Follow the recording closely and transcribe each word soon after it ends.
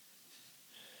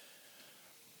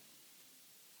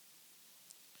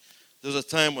There was a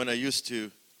time when I used to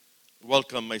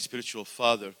welcome my spiritual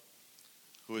father,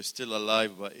 who is still alive,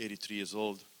 about 83 years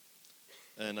old,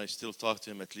 and I still talk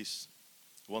to him at least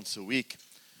once a week.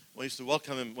 When I used to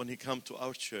welcome him when he come to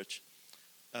our church,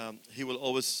 he will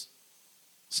always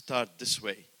start this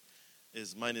way.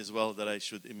 Is mine as well that I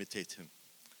should imitate him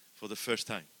for the first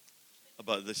time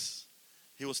about this.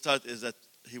 He will start is that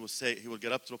he will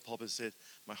get up to the pulpit and say,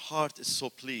 my heart is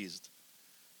so pleased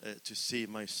to see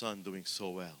my son doing so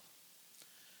well.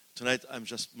 Tonight,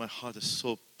 my heart is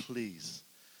so pleased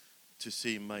to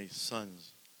see my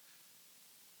sons,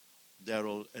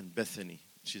 Daryl and Bethany.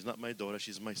 She's not my daughter,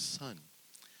 she's my son.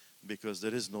 Because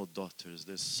there is no daughters,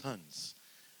 there's sons.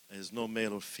 There's no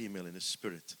male or female in the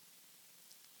spirit.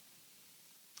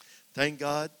 Thank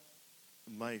God,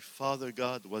 my father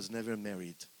God was never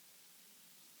married.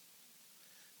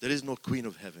 There is no queen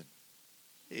of heaven.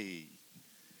 Hey.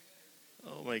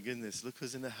 Oh my goodness, look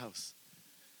who's in the house.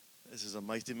 This is a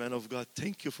mighty man of God.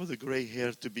 Thank you for the gray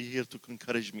hair to be here to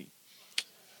encourage me.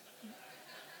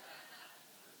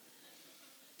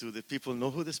 Do the people know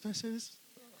who this person is?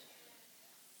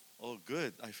 Oh,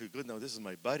 good. I feel good now. This is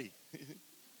my buddy.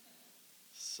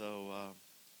 So,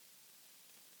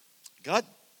 God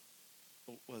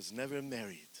was never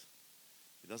married.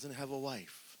 He doesn't have a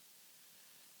wife.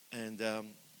 And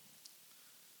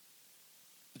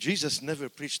Jesus never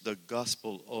preached the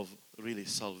gospel of really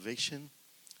salvation.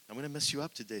 I'm going to mess you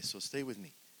up today, so stay with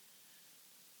me.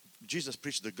 Jesus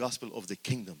preached the gospel of the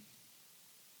kingdom.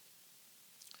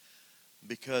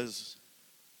 Because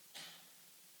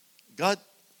God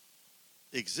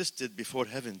existed before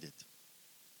heaven did.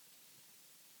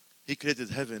 He created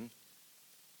heaven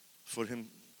for him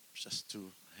just to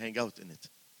hang out in it.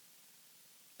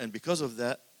 And because of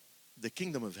that, the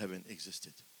kingdom of heaven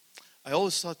existed. I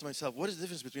always thought to myself, what is the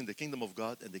difference between the kingdom of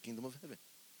God and the kingdom of heaven?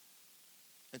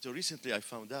 Until recently I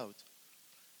found out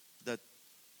that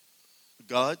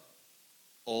God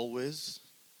always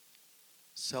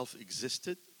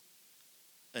self-existed,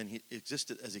 and he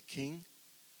existed as a king.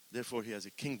 Therefore, he has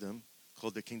a kingdom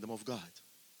called the kingdom of God.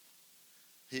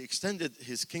 He extended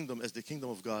his kingdom as the kingdom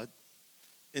of God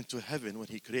into heaven when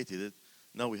he created it.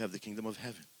 Now we have the kingdom of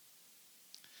heaven.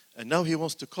 And now he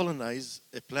wants to colonize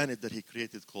a planet that he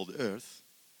created called Earth.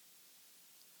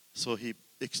 So he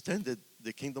extended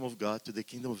the kingdom of God to the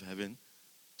kingdom of heaven,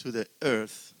 to the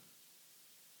earth.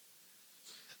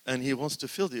 And he wants to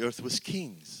fill the earth with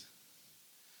kings.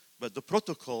 But the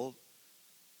protocol,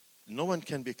 no one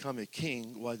can become a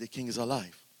king while the king is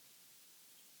alive.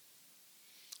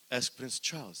 Ask Prince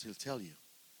Charles, he'll tell you.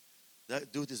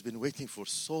 That dude has been waiting for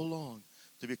so long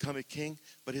to become a king,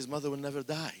 but his mother will never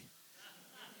die.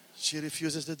 She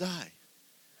refuses to die.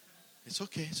 It's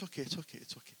okay, it's okay, it's okay,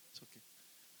 it's okay, it's okay.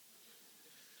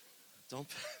 Don't,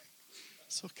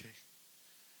 it's okay.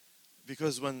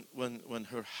 Because when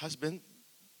her husband,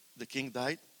 the king,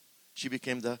 died, she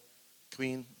became the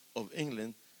Queen of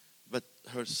England. But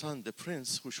her son, the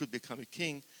prince, who should become a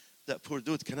king, that poor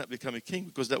dude cannot become a king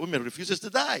because that woman refuses to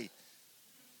die.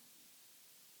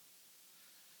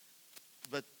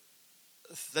 But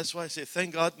that's why I say,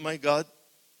 thank God my God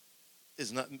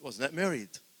was not married.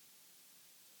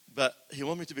 But he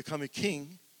wanted me to become a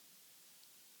king,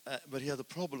 but he had a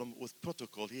problem with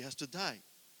protocol. He has to die.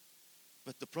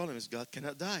 But the problem is God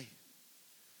cannot die.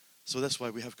 So that's why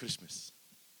we have Christmas.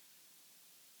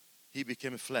 He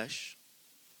became a flesh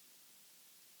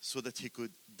so that he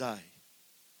could die.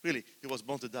 Really, he was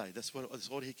born to die. That's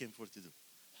all he came for to do.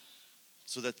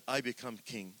 So that I become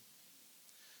king.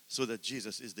 So that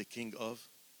Jesus is the King of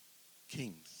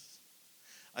kings.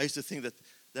 I used to think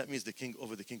that means the king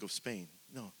over the king of Spain.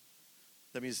 No.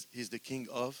 That means he's the King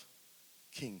of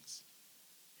kings.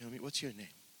 You know what I mean? What's your name?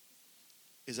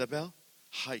 Isabel?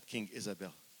 Hi, King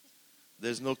Isabel.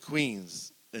 There's no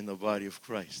queens in the body of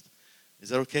Christ. Is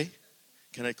that okay?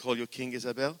 Can I call you King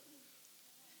Isabel?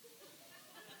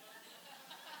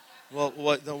 Well,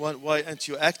 why aren't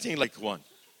you acting like one?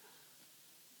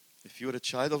 If you're a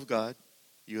child of God,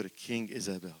 you're a King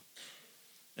Isabel.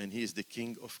 And he is the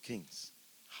King of kings.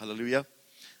 Hallelujah.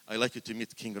 I'd like you to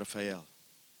meet King Raphael.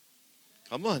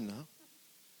 Come on now.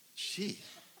 Gee.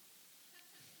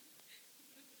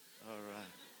 All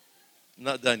right.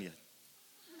 Not done yet.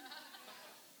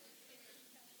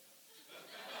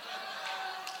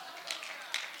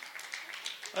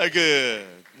 Good.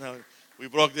 Now, we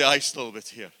broke the ice a little bit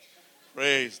here.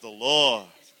 Praise the Lord.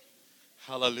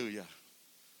 Hallelujah.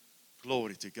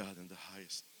 Glory to God in the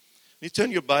highest. You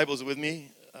turn your Bibles with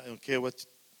me. I don't care what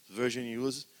version you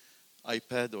use.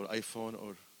 iPad or iPhone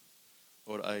or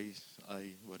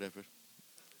whatever.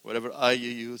 Whatever you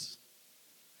use.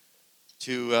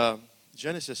 To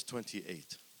Genesis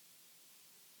 28.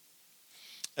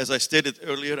 As I stated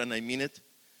earlier, and I mean it,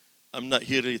 I'm not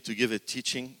here really to give a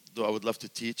teaching, though I would love to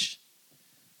teach.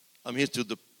 I'm here to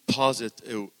deposit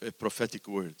a prophetic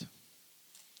word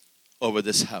over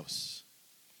this house.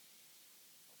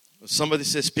 Will somebody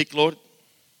say, "Speak, Lord"?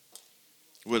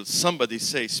 Will somebody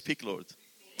say, "Speak, Lord"?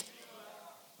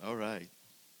 All right.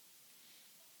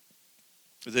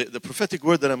 The prophetic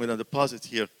word that I'm going to deposit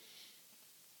here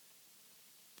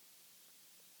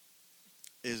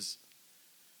is,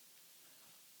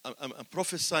 I'm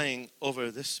prophesying over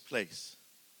this place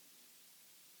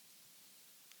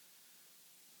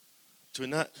to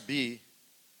not be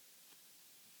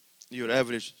your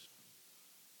average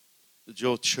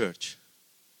Joe church,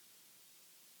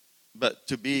 but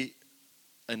to be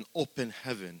an open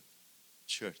heaven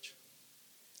church.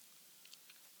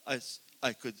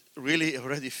 I could really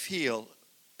already feel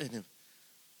in a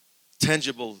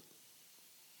tangible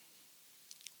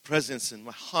presence in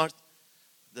my heart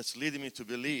that's leading me to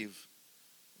believe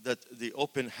that the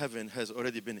open heaven has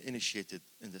already been initiated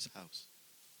in this house.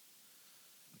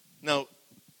 Now,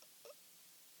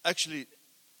 actually,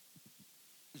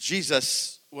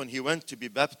 Jesus, when he went to be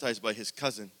baptized by his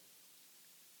cousin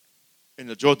in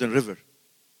the Jordan River,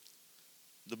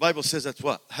 the Bible says that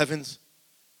what? Heavens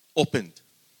opened.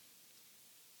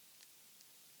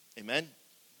 Amen?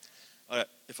 All right,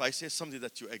 if I say something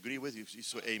that you agree with, you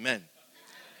say amen.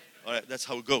 All right, that's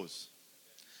how it goes.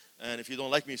 And if you don't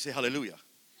like me, you say hallelujah.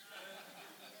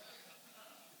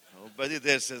 Nobody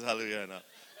there says hallelujah now.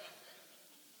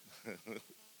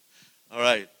 All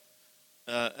right.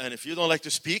 And if you don't like to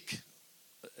speak,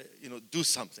 do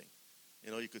something.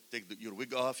 You could take your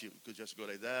wig off. You could just go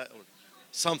like that or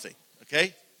something.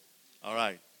 Okay? All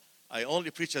right. I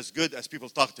only preach as good as people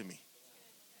talk to me.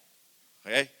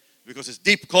 Okay? Because it's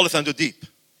deep calleth unto deep.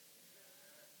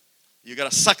 You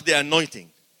got to suck the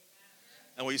anointing.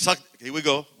 And when you suck, here we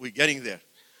go. We're getting there.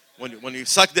 When you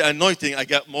suck the anointing, I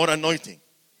get more anointing.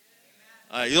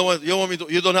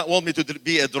 You do not want me to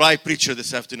be a dry preacher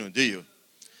this afternoon, do you?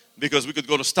 Because we could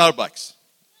go to Starbucks.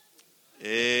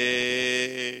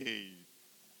 Hey.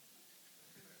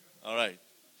 All right.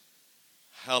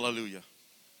 Hallelujah.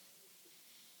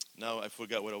 Now I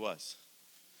forgot what it was.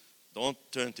 Don't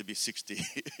turn to be 60.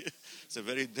 It's a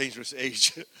very dangerous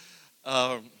age.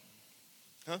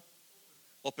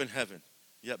 Open heaven.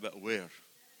 Yeah, but where?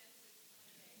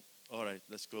 All right,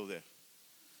 let's go there.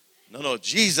 No,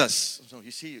 Jesus. No,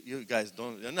 you see, you guys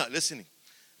you're not listening.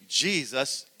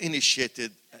 Jesus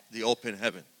initiated the open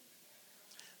heaven.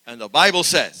 And the Bible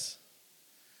says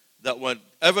that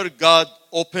whenever God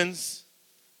opens,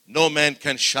 no man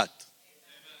can shut.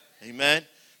 Amen.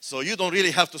 So you don't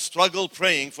really have to struggle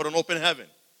praying for an open heaven.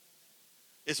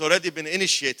 It's already been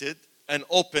initiated and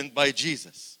opened by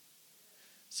Jesus.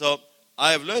 So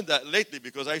I have learned that lately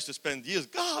because I used to spend years,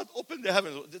 God, open the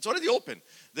heavens. It's already open.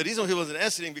 The reason he wasn't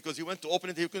answering because he went to open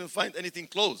it, he couldn't find anything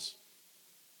closed.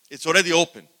 It's already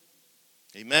open.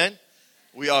 Amen.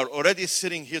 We are already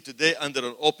sitting here today under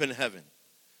an open heaven.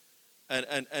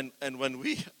 And when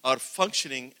we are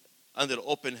functioning under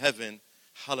open heaven,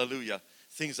 hallelujah,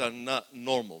 things are not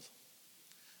normal.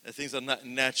 Things are not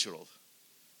natural.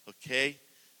 Okay?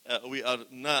 We are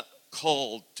not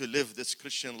called to live this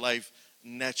Christian life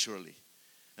naturally.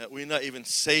 We're not even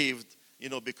saved,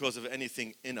 because of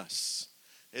anything in us.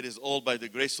 It is all by the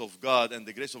grace of God, and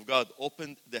the grace of God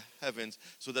opened the heavens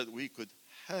so that we could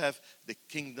have the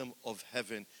kingdom of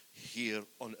heaven here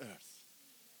on earth.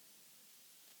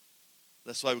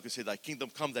 That's why we can say, thy kingdom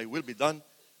come, thy will be done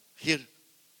here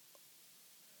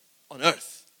on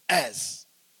earth. As.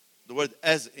 The word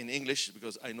as in English,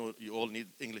 because I know you all need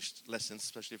English lessons,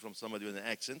 especially from somebody with an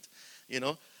accent.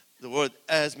 The word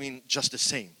as means just the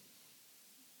same.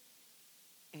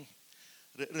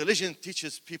 Religion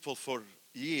teaches people for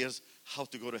years how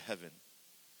to go to heaven.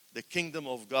 The kingdom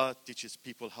of God teaches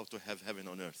people how to have heaven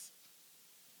on earth.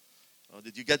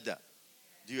 Did you get that?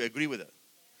 Do you agree with it?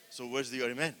 So where's the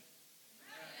amen?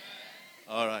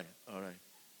 All right.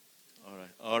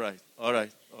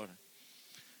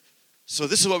 So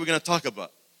this is what we're going to talk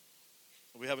about.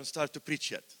 We haven't started to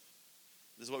preach yet.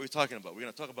 This is what we're talking about. We're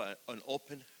going to talk about an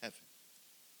open heaven.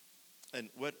 And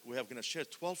what we are going to share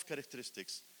 12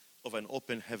 characteristics of an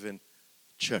open heaven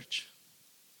church.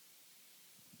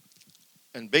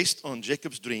 And based on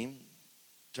Jacob's dream,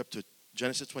 chapter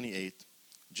Genesis 28,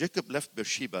 Jacob left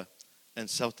Beersheba and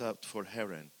set out for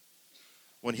Haran.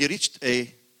 When he reached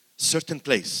a certain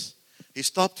place, he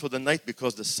stopped for the night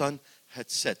because the sun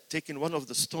had set. Taking one of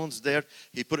the stones there,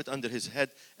 he put it under his head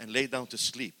and lay down to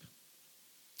sleep.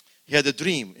 He had a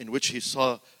dream in which he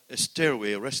saw a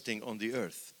stairway resting on the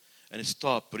earth and it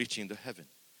stopped reaching to heaven.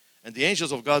 And the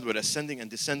angels of God were ascending and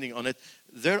descending on it.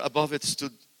 There above it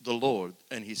stood the Lord,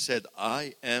 and he said,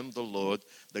 I am the Lord,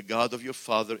 the God of your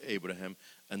father Abraham,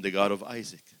 and the God of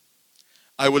Isaac.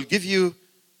 I will give you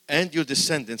and your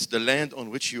descendants the land on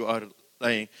which you are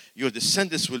lying. Your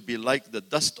descendants will be like the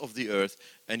dust of the earth,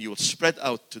 and you will spread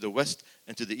out to the west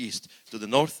and to the east, to the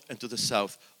north and to the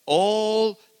south.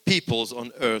 All peoples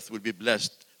on earth will be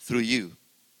blessed through you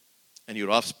and your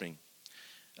offspring.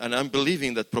 And I'm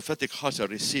believing that prophetic hearts are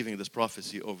receiving this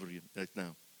prophecy over you right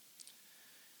now.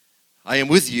 I am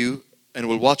with you and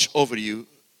will watch over you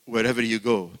wherever you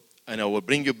go. And I will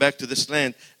bring you back to this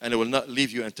land, and I will not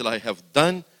leave you until I have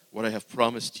done what I have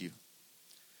promised you.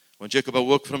 When Jacob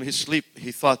awoke from his sleep,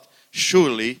 he thought,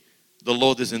 surely the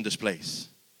Lord is in this place.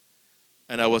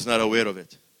 And I was not aware of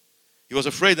it. He was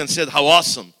afraid and said, how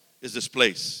awesome is this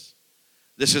place?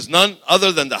 This is none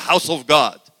other than the house of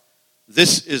God.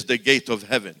 This is the gate of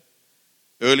heaven.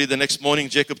 Early the next morning,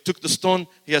 Jacob took the stone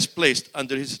he has placed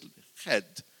under his head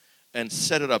and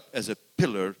set it up as a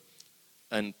pillar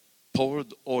and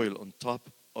poured oil on top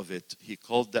of it. He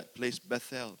called that place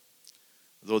Bethel,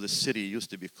 though the city used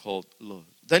to be called Luz.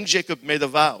 Then Jacob made a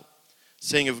vow,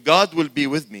 saying, if God will be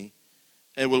with me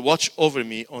and will watch over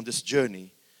me on this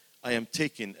journey I am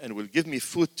taking, and will give me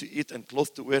food to eat and clothes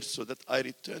to wear, so that I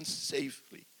return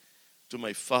safely to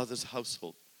my father's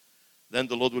household, then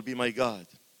the Lord will be my God.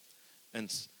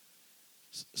 And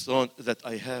stone that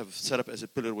I have set up as a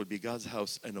pillar will be God's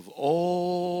house. And of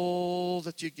all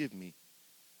that you give me,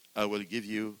 I will give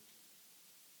you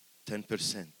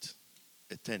 10%,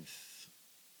 a tenth.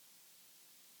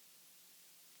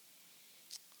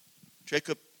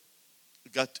 Jacob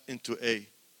got into a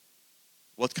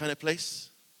what kind of place?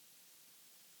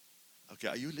 Okay,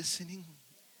 are you listening?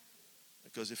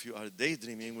 Because if you are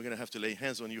daydreaming, we're going to have to lay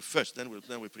hands on you first, then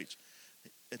we preach.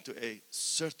 Into a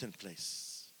certain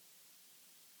place.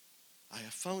 I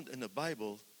have found in the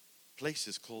Bible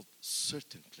places called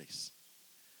certain place.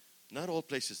 Not all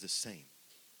places the same.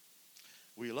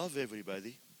 We love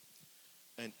everybody,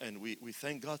 and we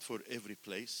thank God for every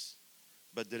place,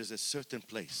 but there is a certain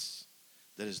place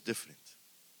that is different.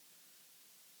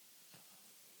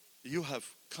 You have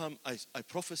come, I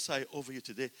prophesy over you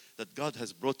today that God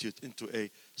has brought you into a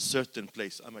certain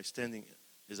place. Am I standing?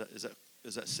 Is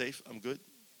that safe? I'm good?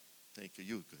 Thank you.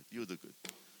 You good. You do good.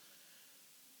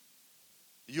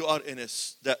 You are in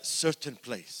that certain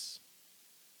place.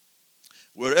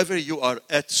 Wherever you are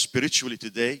at spiritually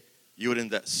today, you're in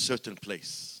that certain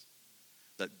place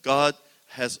that God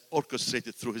has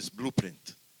orchestrated through His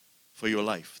blueprint for your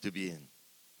life to be in.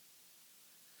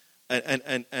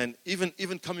 And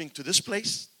even coming to this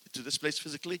place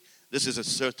physically, this is a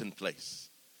certain place.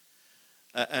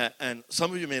 And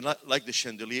some of you may not like the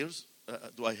chandeliers.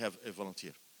 Do I have a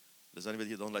volunteer? Does anybody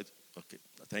here don't like? Okay,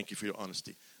 thank you for your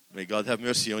honesty. May God have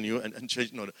mercy on you and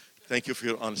change. No, thank you for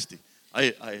your honesty.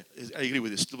 I agree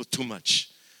with this. It's a little too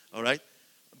much. All right?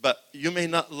 But you may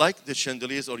not like the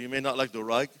chandeliers, or you may not like the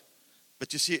rug.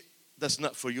 But you see, that's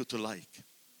not for you to like.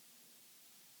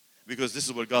 Because this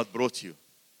is where God brought you.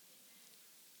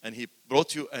 And He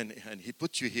brought you and He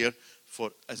put you here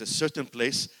as a certain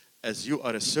place, as you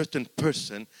are a certain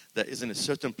person that is in a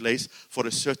certain place for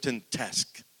a certain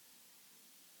task.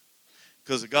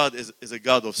 Because God is a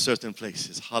God of certain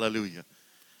places. Hallelujah.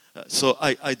 So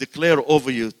I declare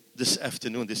over you this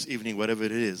afternoon, this evening, whatever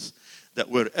it is, that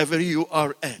wherever you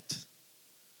are at,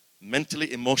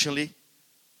 mentally, emotionally,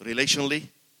 relationally,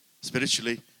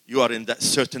 spiritually, you are in that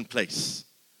certain place.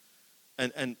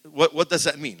 And what does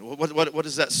that mean? What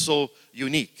is that so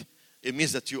unique? It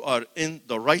means that you are in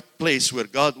the right place where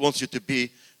God wants you to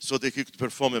be, so that He could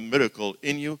perform a miracle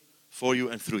in you, for you,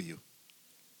 and through you.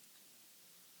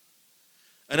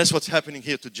 And that's what's happening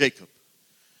here to Jacob.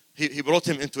 He brought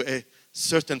him into a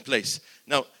certain place.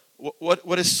 Now,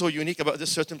 what is so unique about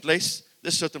this certain place?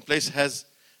 This certain place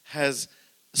has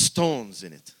stones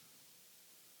in it.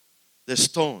 There's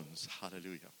stones.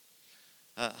 Hallelujah.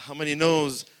 How many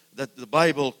knows that the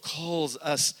Bible calls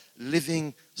us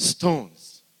living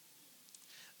stones?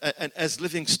 And as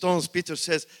living stones, Peter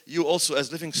says, you also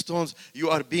as living stones, you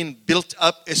are being built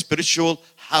up a spiritual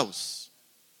house.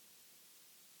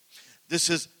 This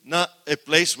is not a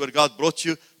place where God brought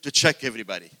you to check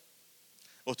everybody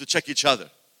or to check each other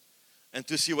and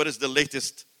to see what is the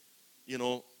latest,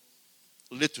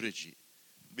 liturgy.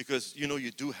 Because,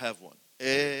 you do have one.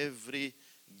 Every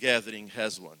gathering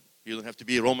has one. You don't have to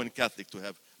be Roman Catholic to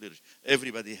have liturgy.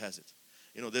 Everybody has it.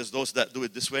 There's those that do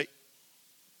it this way.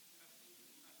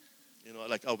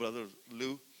 Like our brother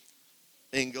Lou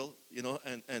Engel,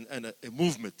 and a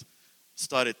movement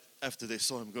started after they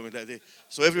saw him going that day.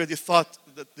 So everybody thought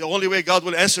that the only way God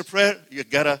will answer prayer, you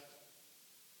gotta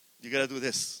You got to do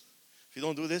this. If you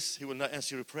don't do this, he will not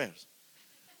answer your prayers.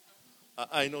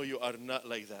 I know you are not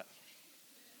like that.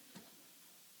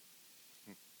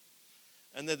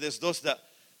 And then there's those that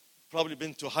probably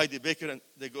been to Heidi Baker and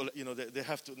they go, they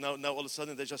have to, now all of a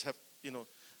sudden they just have,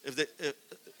 if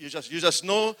you just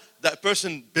know that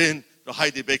person been to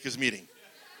Heidi Baker's meeting.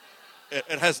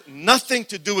 It has nothing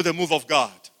to do with the move of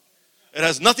God. It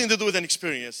has nothing to do with an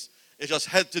experience. It just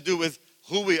had to do with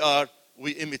who we are,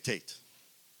 we imitate.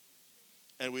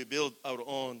 And we build our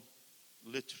own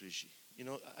liturgy.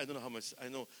 I don't know how much, I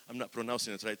know I'm not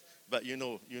pronouncing it right, but you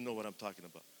know what I'm talking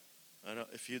about. I know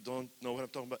if you don't know what I'm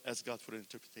talking about, ask God for an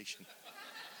interpretation.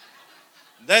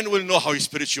 Then we'll know how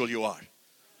spiritual you are.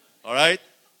 All right?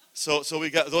 So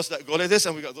we got those that go like this,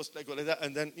 and we got those that go like that,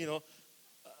 and then,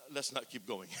 let's not keep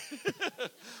going.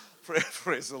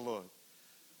 Praise the Lord.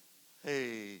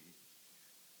 Hey.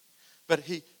 But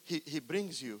he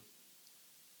brings you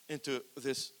into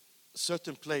this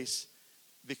certain place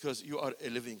because you are a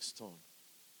living stone.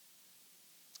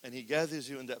 And he gathers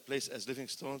you in that place as living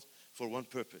stones for one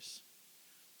purpose: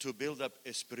 to build up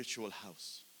a spiritual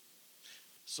house.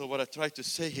 So what I try to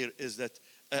say here is that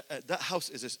that house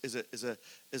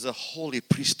is a holy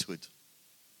priesthood.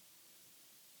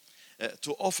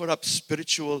 To offer up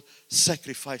spiritual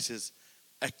sacrifices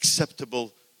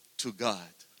acceptable to God.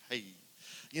 Hey,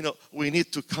 we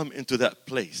need to come into that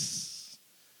place.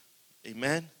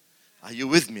 Amen? Are you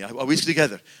with me? Are we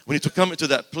together? We need to come into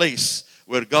that place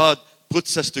where God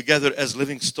puts us together as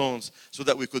living stones so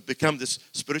that we could become this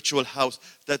spiritual house,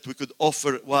 that we could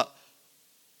offer what?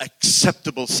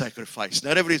 Acceptable sacrifice.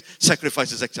 Not every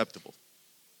sacrifice is acceptable.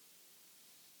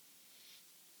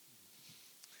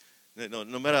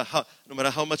 No matter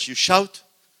how much you shout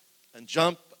and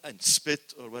jump and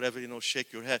spit or whatever,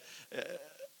 shake your head,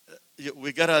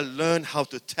 we gotta learn how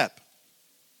to tap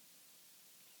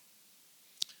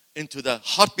into the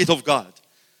heartbeat of God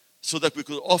so that we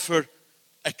could offer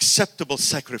acceptable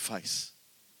sacrifice.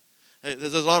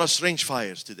 There's a lot of strange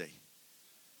fires today.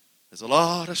 There's a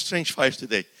lot of strange fires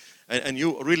today. And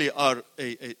you really are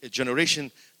a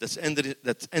generation that's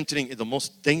entering in the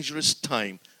most dangerous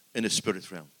time in the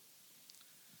spirit realm.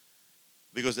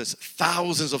 Because there's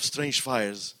thousands of strange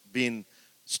fires being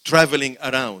traveling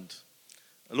around,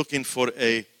 looking for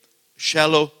a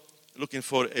shallow, looking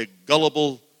for a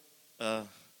gullible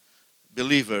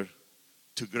believer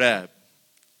to grab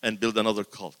and build another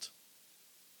cult.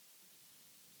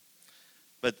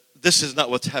 But this is not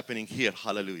what's happening here.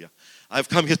 Hallelujah. I've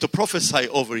come here to prophesy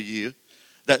over you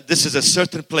that this is a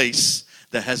certain place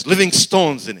that has living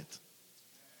stones in it.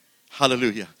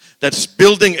 Hallelujah. That's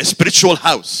building a spiritual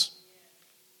house.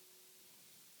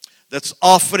 That's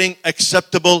offering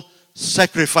acceptable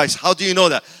sacrifice. How do you know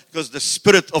that? Because the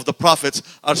spirit of the prophets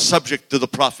are subject to the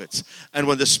prophets. And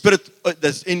when the spirit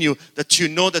that's in you, that you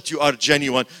know that you are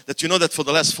genuine, that you know that for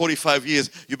the last 45 years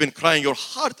you've been crying your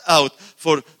heart out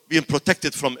for being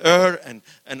protected from and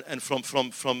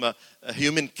from a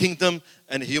human kingdom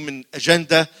and a human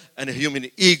agenda and a human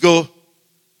ego.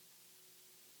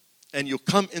 And you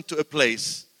come into a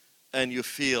place and you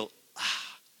feel,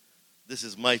 this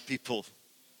is my people.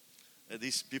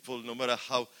 These people, no matter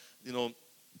how,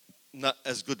 not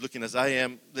as good looking as I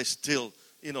am, they still,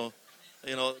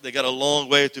 they got a long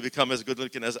way to become as good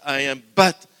looking as I am,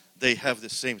 but they have the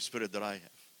same spirit that I have.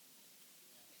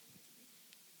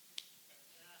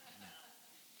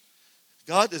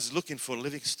 God is looking for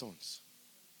living stones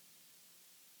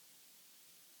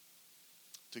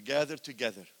to gather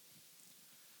together,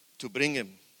 to bring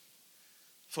Him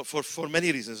for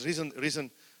many reasons.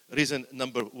 Reason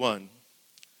number one.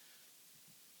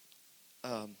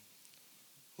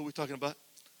 Who are we talking about?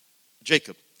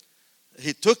 Jacob.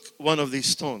 He took one of these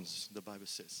stones, the Bible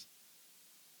says,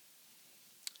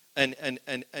 and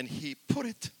he put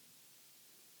it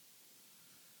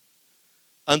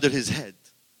under his head,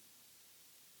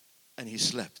 and he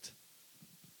slept.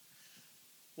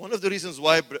 One of the reasons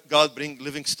why God brings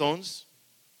living stones,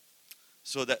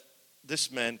 so that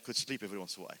this man could sleep every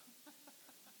once in a while.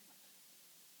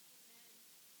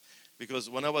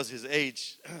 Because when I was his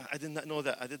age, I did not know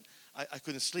that. I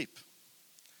couldn't sleep.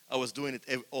 I was doing it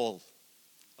all.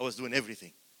 I was doing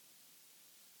everything.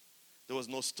 There was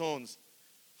no stones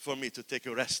for me to take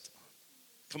a rest.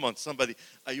 Come on, somebody,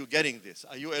 are you getting this?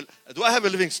 Do I have a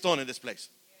living stone in this place?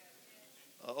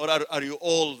 Or are you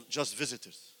all just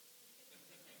visitors?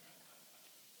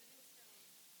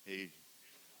 Hey,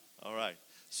 all right.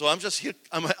 So I'm just here.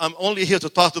 I'm only here to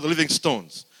talk to the living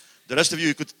stones. The rest of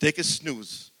you could take a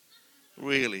snooze.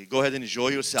 Really, go ahead and enjoy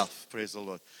yourself. Praise the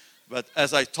Lord. But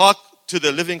as I talk to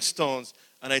the living stones,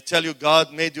 and I tell you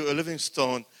God made you a living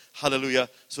stone Hallelujah.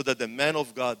 So that the man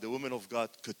of God, the woman of God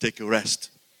could take a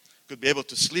rest. Could be able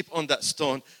to sleep on that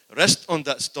stone, rest on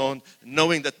that stone,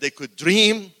 knowing that they could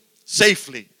dream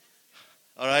safely.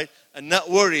 All right? And not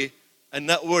worry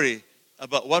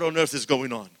about what on earth is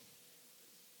going on.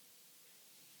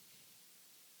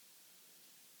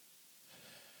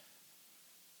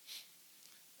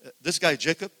 This guy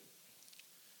Jacob,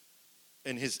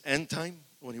 in his end time,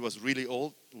 when he was really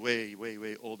old, way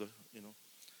older,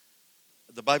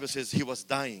 the Bible says he was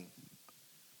dying.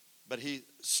 But he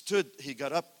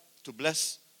got up to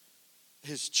bless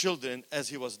his children as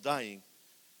he was dying.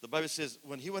 The Bible says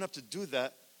when he went up to do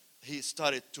that, he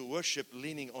started to worship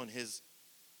leaning on his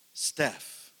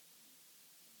staff.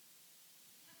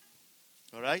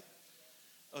 All right?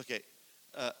 Okay.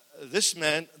 This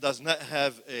man does not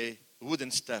have a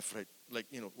wooden staff, right? Like,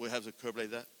 we have the curb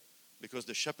like that. Because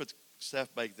the shepherd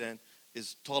staff back then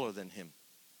is taller than him.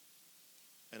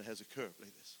 And it has a curve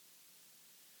like this.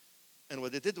 And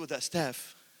what they did with that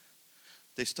staff,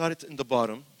 they started in the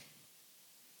bottom.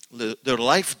 Their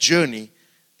life journey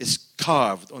is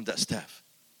carved on that staff.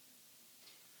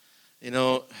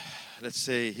 Let's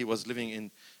say he was living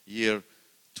in year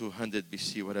 200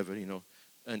 BC, whatever,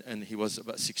 and he was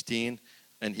about 16,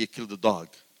 and he killed a dog.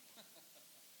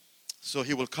 So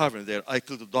he will carve in there, I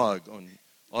killed a dog on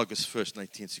August 1st,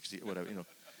 1960, whatever,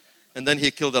 And then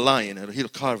he killed a lion, and he'll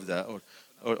carve that.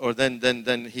 Or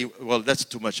then he, well, that's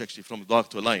too much actually, from a dog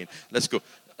to a lion. Let's go.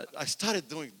 I started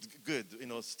doing good,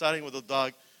 starting with a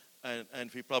dog,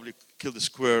 and he probably killed a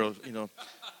squirrel,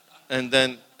 And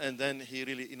then he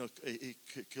really, he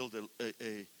killed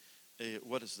a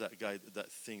what is that guy,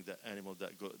 that thing, that animal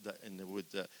that in the wood,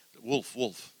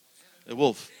 wolf, a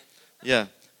wolf. Yeah.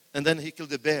 And then he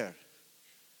killed a bear.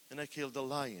 And I killed a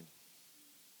lion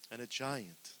and a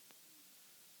giant.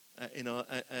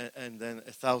 And then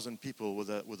 1,000 people with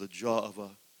a jaw of a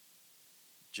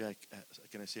jackass.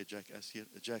 Can I say jackass here?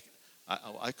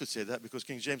 I could say that because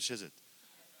King James says it.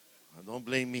 Don't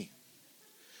blame me.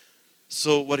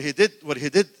 So what he did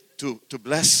to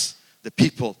bless the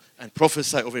people and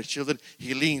prophesy over his children,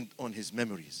 he leaned on his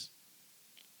memories.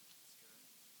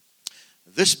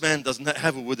 This man does not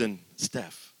have a wooden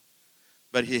staff,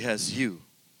 but he has you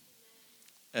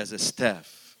as a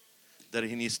staff that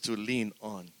he needs to lean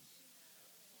on.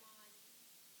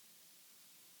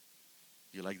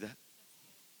 You like that?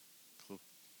 Cool.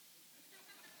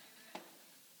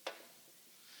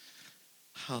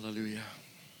 Hallelujah.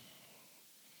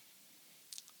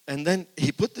 And then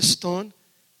he put the stone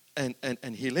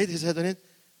and he laid his head on it,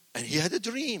 and he had a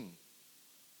dream.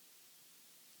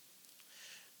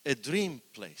 A dream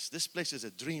place. This place is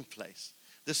a dream place.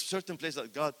 This certain place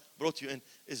that God brought you in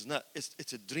is not,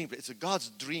 it's a dream place. It's a God's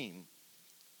dream.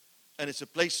 And it's a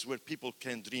place where people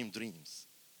can dream dreams.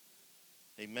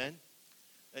 Amen?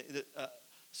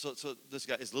 So this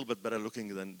guy is a little bit better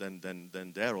looking than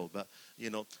Daryl, but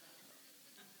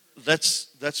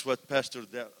that's what Pastor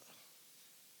Daryl.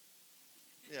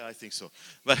 Yeah, I think so.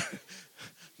 But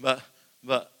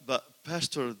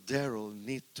Pastor Daryl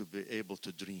needs to be able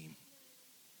to dream.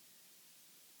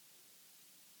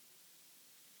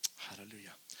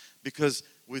 Hallelujah. Because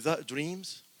without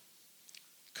dreams,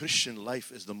 Christian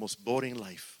life is the most boring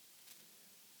life.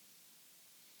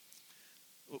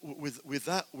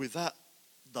 Without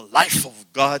the life of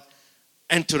God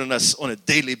entering us on a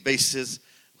daily basis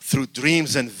through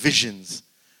dreams and visions,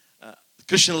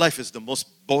 Christian life is the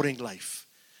most boring life.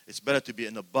 It's better to be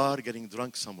in a bar getting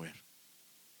drunk somewhere.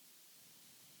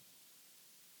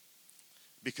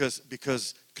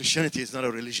 Because Christianity is not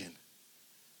a religion.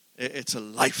 It's a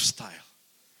lifestyle.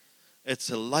 It's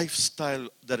a lifestyle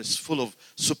that is full of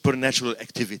supernatural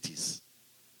activities.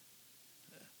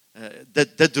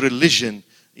 That religion,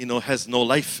 has no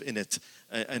life in it,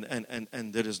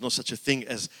 and there is no such a thing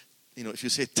as, if you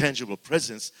say tangible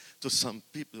presence to some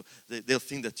people, they'll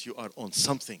think that you are on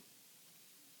something,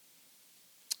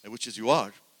 which is you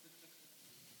are.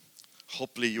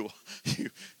 Hopefully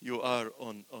you are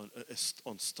on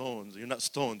stones. You're not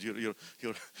stoned.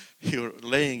 You're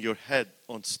laying your head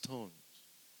on stones.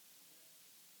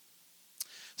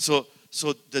 So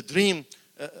the dream,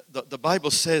 the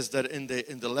Bible says that in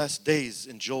the last days,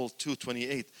 in Joel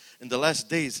 2:28, in the last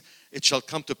days it shall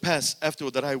come to pass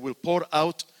afterward that I will pour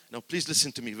out. Now please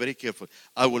listen to me very carefully.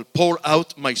 I will pour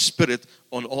out my spirit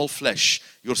on all flesh.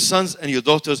 Your sons and your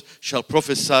daughters shall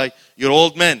prophesy. Your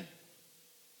old men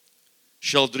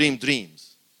shall dream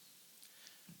dreams,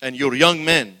 and your young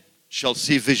men shall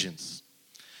see visions.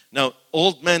 Now,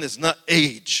 old man is not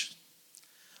age.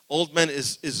 Old man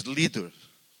is leader.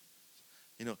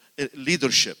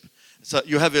 Leadership. So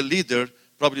you have a leader,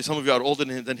 probably some of you are older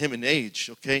than him in age,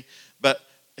 okay? But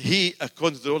he,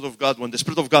 according to the word of God, when the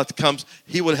Spirit of God comes,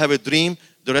 he will have a dream.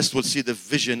 The rest will see the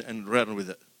vision and run with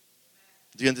it.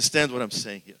 Do you understand what I'm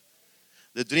saying here?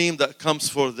 The dream that comes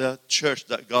for the church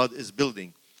that God is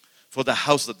building, for the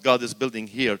house that God is building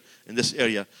here in this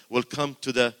area, will come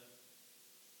to the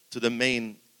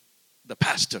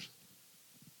pastor,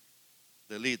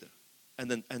 the leader. And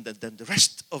then the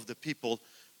rest of the people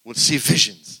will see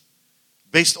visions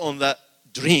based on that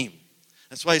dream.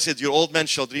 That's why he said, your old man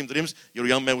shall dream dreams, your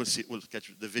young man will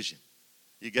catch the vision.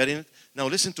 You getting it? Now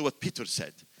listen to what Peter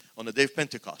said on the day of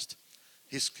Pentecost.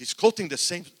 He's quoting the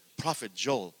same prophet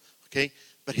Joel, okay?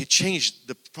 But he changed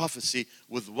the prophecy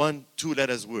with 2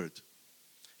 letters word.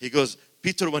 He goes,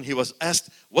 Peter, when he was asked,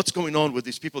 what's going on with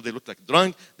these people? They look like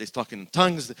drunk, they're talking in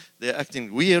tongues, they're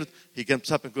acting weird. He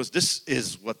gets up and goes, this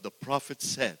is what the prophet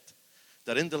said,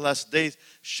 that in the last days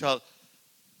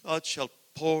God shall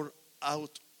pour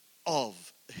out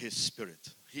of his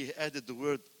Spirit. He added the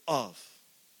word of.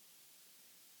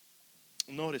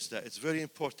 Notice that, it's very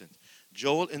important.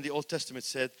 Joel in the Old Testament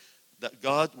said that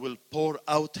God will pour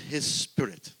out his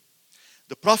Spirit.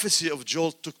 The prophecy of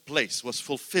Joel took place, was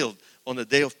fulfilled on the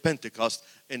day of Pentecost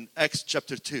in Acts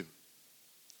chapter 2.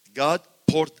 God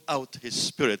poured out his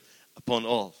Spirit upon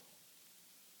all.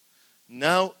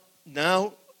 Now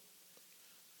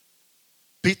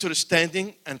Peter is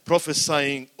standing and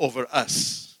prophesying over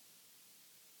us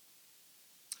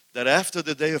that after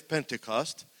the day of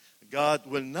Pentecost, God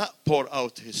will not pour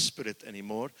out his Spirit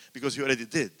anymore, because he already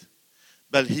did.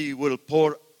 But he will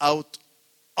pour out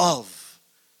of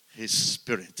his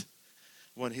Spirit.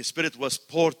 When his Spirit was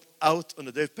poured out on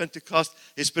the day of Pentecost,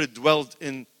 his Spirit dwelled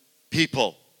in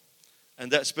people. And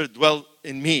that Spirit dwelled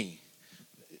in me.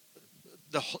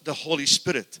 The Holy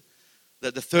Spirit,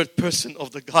 the third person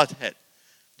of the Godhead.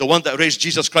 The one that raised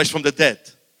Jesus Christ from the dead.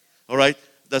 All right?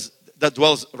 That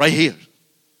dwells right here.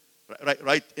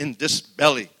 Right in this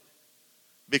belly.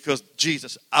 Because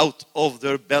Jesus, out of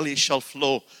their belly shall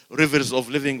flow rivers of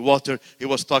living water. He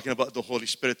was talking about the Holy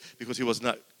Spirit, because he was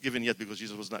not given yet, because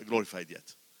Jesus was not glorified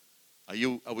yet.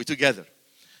 Are we together?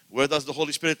 Where does the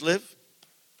Holy Spirit live?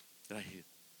 Right here.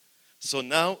 So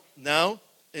now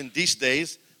in these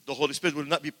days, the Holy Spirit will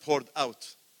not be poured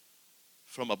out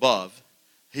from above.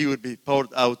 He will be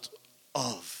poured out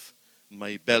of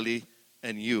my belly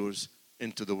and yours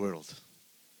into the world.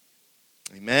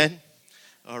 Amen?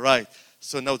 All right.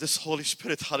 So now this Holy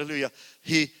Spirit, hallelujah,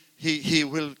 he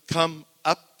will come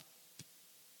up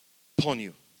upon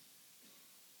you.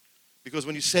 Because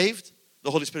when you're saved,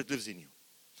 the Holy Spirit lives in you.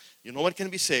 You know what can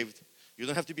be saved? You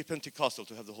don't have to be Pentecostal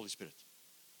to have the Holy Spirit.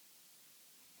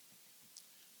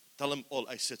 Tell them all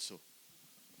I said so.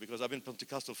 Because I've been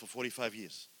Pentecostal for 45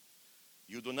 years.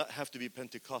 You do not have to be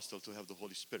Pentecostal to have the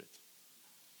Holy Spirit.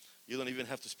 You don't even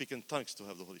have to speak in tongues to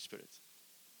have the Holy Spirit.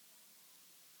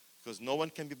 Because no one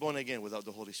can be born again without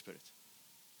the Holy Spirit.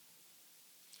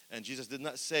 And Jesus did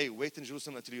not say, wait in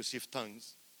Jerusalem until you receive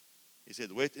tongues. He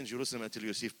said, wait in Jerusalem until you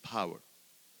receive power.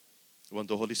 When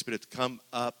the Holy Spirit come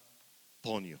up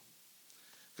upon you.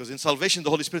 Because in salvation, the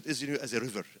Holy Spirit is in you as a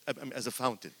river, as a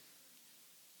fountain.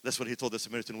 That's what he told the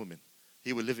Samaritan woman.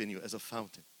 He will live in you as a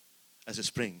fountain, as a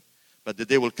spring. But the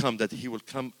day will come that he will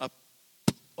come up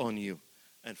on you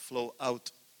and flow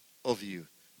out of you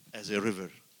as a river.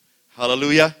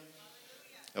 Hallelujah.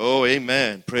 Oh,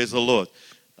 amen. Praise the Lord.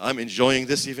 I'm enjoying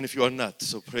this even if you are not.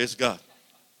 So praise God.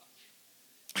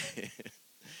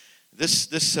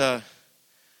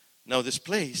 Now this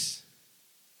place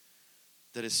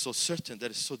that is so certain,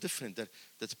 that is so different,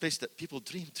 that's a place that people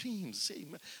dream dreams. Say,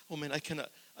 oh man, I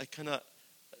cannot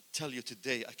tell you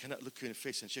today, I cannot look you in the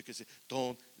face and shake and say,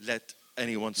 don't let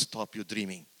anyone stop you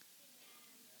dreaming.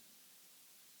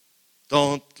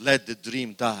 Don't let the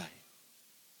dream die.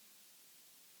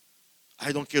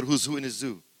 I don't care who's who in a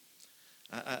zoo.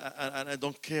 And I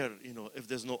don't care, if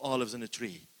there's no olives in a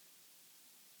tree.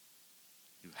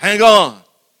 You hang on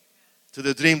to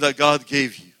the dream that God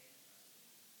gave you.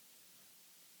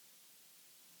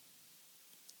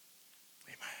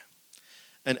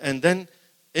 Amen. And then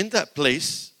in that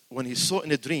place, when he saw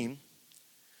in a dream,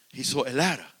 he saw a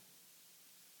ladder.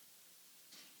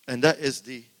 And that is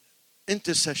the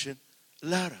intercession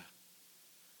ladder.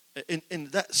 In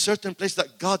that certain place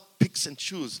that God picks and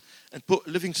chooses and put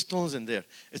living stones in there.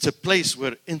 It's a place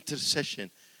where intercession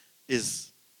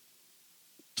is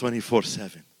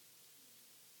 24/7.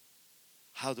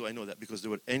 How do I know that? Because there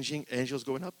were angels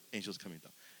going up, angels coming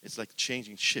down. It's like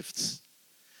changing shifts.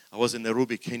 I was in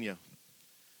Nairobi, Kenya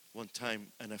one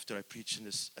time, and after I preached in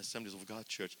this Assemblies of God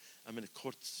church, I'm in a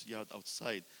courtyard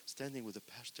outside, standing with the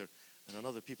pastor and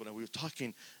other people, and we were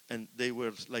talking, and they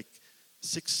were like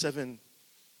 6, 7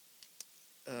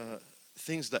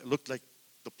 things that looked like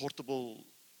the portable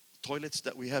toilets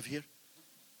that we have here.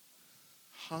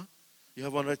 Huh? You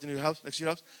have one right in your house, next to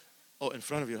your house? Oh, in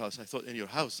front of your house. I thought in your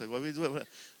house. Like, what are we doing?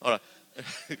 All right.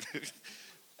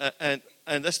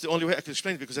 and that's the only way I can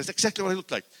explain it, because that's exactly what it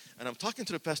looked like. And I'm talking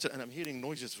to the pastor, and I'm hearing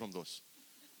noises from those.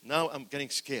 Now I'm getting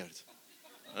scared.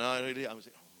 And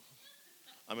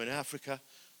I'm in Africa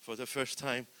for the first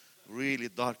time, really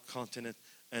dark continent,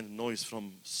 and noise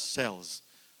from cells,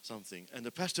 something. And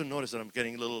the pastor noticed that I'm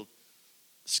getting a little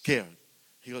scared.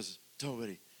 He goes, don't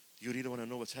worry. You really want to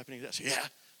know what's happening there? I said, yeah,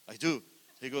 I do.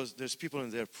 He goes, there's people in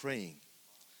there praying.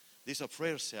 These are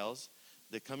prayer cells.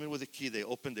 They come in with a key, they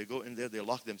open, they go in there, they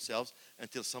lock themselves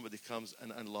until somebody comes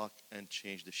and unlock and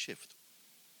change the shift.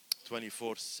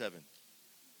 24/7.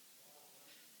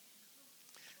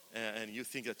 And you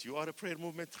think that you are a prayer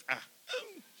movement?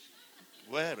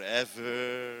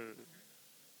 Wherever.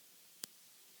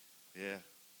 Yeah.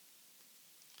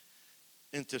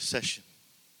 Intercession.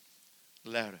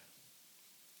 Ladder.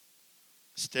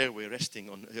 Stairway resting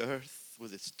on the earth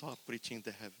with its top reaching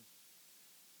the heaven.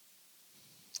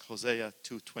 Hosea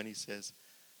 2:20 says,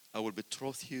 I will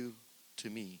betroth you to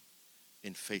me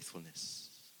in faithfulness.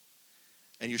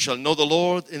 And you shall know the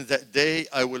Lord in that day.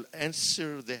 I will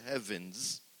answer the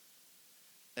heavens,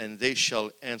 and they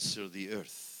shall answer the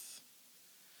earth.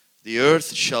 The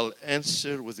earth shall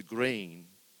answer with grain,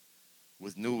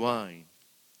 with new wine,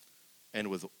 and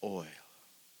with oil.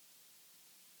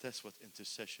 That's what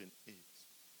intercession is.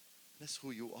 That's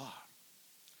who you are.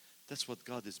 That's what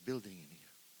God is building in here.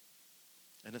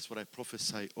 And that's what I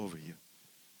prophesy over you.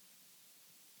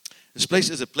 This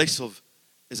place is a place of,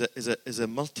 is a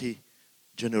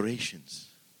multi-generations.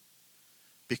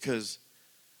 Because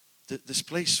this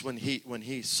place, when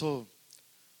he saw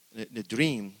the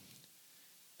dream,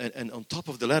 and on top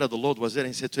of the ladder the Lord was there,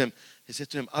 and he said to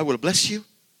him, I will bless you,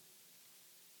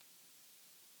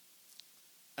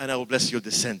 and I will bless your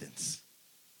descendants.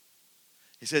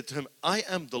 He said to him, I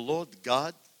am the Lord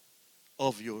God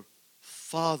of your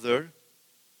father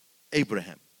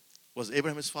Abraham. Was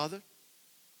Abraham his father?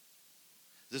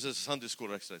 This is a Sunday school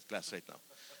class right now.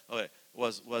 Okay.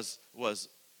 Was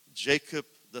Jacob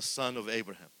the son of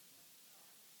Abraham?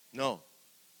 No.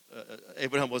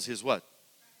 Abraham was his what?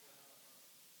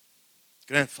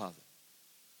 Grandfather.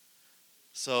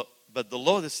 So, but the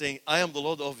Lord is saying, I am the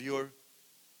Lord of your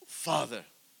father.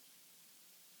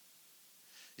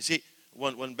 You see,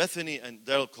 when Bethany and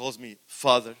Daryl calls me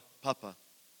father, papa,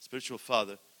 spiritual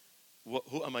father,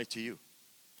 who am I to you?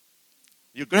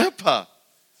 Your grandpa.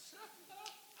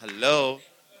 Hello.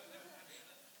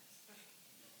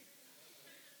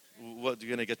 What are you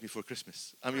going to get me for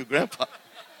Christmas? I'm your grandpa.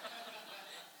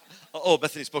 Oh,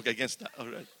 Bethany spoke against that. All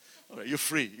right. All right. You're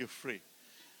free. You're free.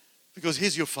 Because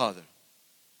he's your father.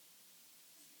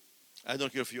 I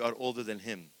don't care if you are older than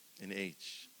him in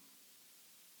age.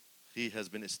 He has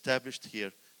been established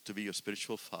here to be your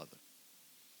spiritual father.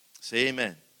 Say amen.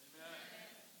 Amen.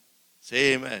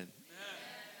 Say amen. Amen.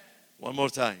 One more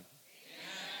time.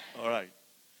 Amen. All right.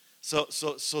 So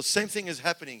same thing is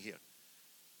happening here.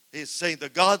 He's saying the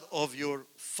God of your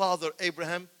father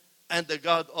Abraham and the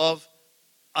God of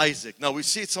Isaac. Now we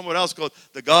see it somewhere else called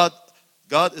the God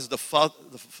is the father,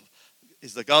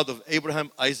 is the God of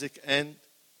Abraham, Isaac, and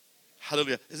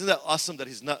hallelujah. Isn't that awesome that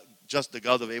he's not just the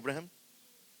God of Abraham?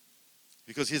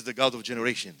 Because he's the God of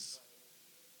generations.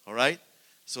 All right?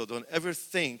 So don't ever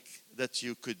think that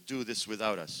you could do this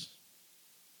without us.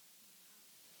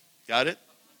 Got it?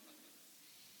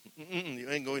 You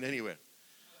ain't going anywhere.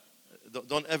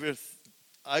 Don't ever,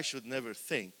 I should never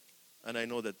think, and I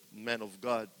know that man of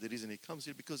God, the reason he comes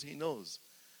here, because he knows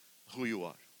who you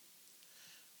are.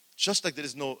 Just like there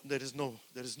is no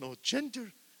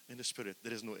gender in the spirit,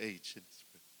 there is no age in the spirit.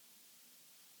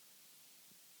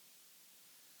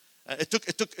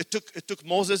 It took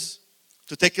Moses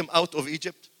to take him out of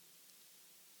Egypt,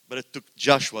 but it took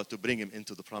Joshua to bring him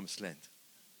into the promised land.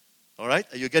 All right?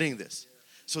 Are you getting this?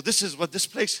 So this is what this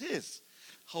place is.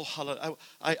 How halal.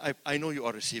 I know you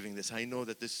are receiving this. I know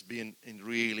that this is being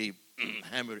really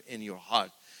hammered in your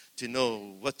heart to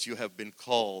know what you have been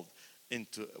called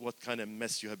into, what kind of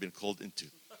mess you have been called into.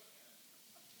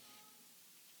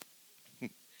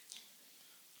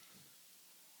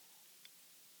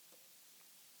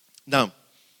 Now,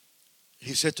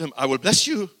 he said to him, I will bless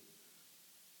you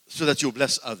so that you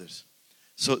bless others.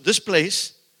 So this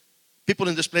place, people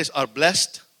in this place are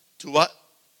blessed to what?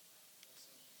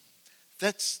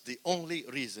 That's the only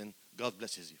reason God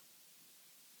blesses you.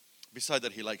 Besides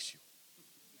that, he likes you.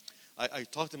 I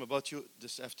talked to him about you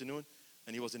this afternoon,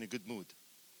 and he was in a good mood.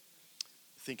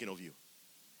 Thinking of you.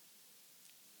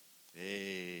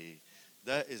 Hey,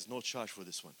 there is no charge for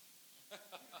this one.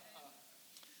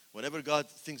 Whenever God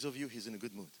thinks of you, He's in a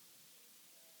good mood.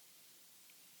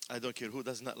 I don't care who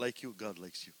does not like you, God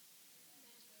likes you.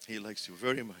 He likes you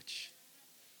very much.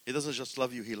 He doesn't just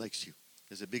love you, He likes you.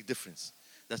 There's a big difference.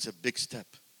 That's a big step.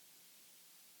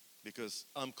 Because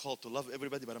I'm called to love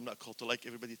everybody, but I'm not called to like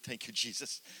everybody. Thank you,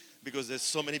 Jesus. Because there's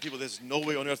so many people, there's no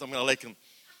way on earth I'm going to like them.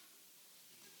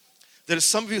 There's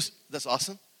some of you, that's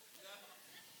awesome.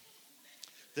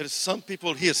 There's some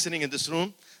people here sitting in this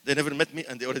room, they never met me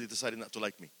and they already decided not to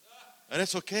like me. And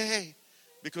it's okay.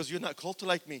 Because you're not called to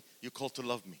like me, you're called to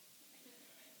love me.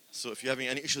 So if you're having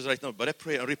any issues right now, better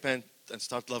pray and repent and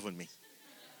start loving me.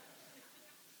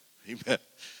 Amen.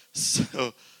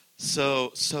 So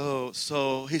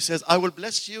he says, I will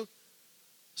bless you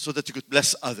so that you could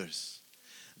bless others.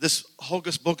 This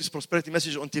Hocus Pocus prosperity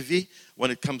message on TV, when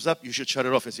it comes up, you should shut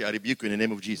it off and say, I rebuke you in the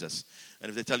name of Jesus.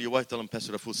 And if they tell you why, tell them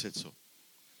Pastor Raful said so.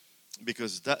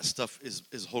 Because that stuff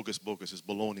is Hocus Pocus, is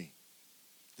baloney.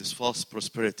 This false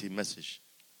prosperity message.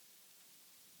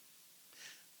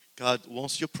 God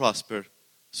wants you to prosper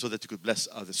so that you could bless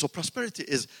others. So prosperity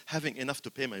is having enough to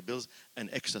pay my bills and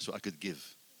extra so I could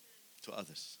give to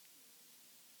others.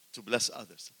 To bless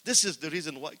others. This is the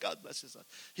reason why God blesses us.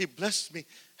 He blessed me,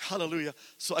 hallelujah,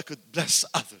 so I could bless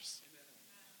others.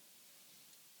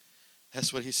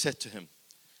 That's what He said to him.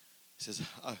 He says,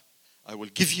 I will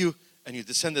give you and you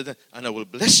descended and I will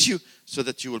bless you so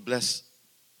that you will bless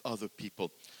other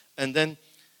people. And then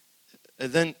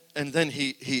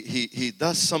he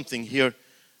does something here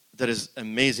that is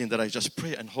amazing, that I just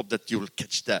pray and hope that you will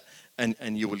catch that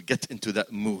and you will get into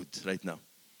that mood right now.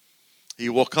 He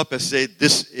woke up and said,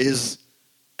 this is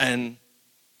an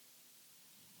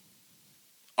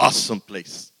awesome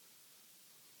place.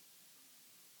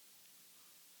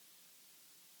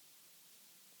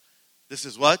 This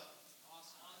is what?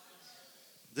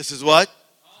 This is what?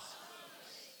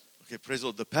 Okay, praise the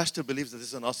Lord. The pastor believes that this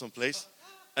is an awesome place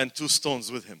and 2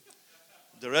 stones with him.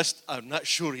 The rest, I'm not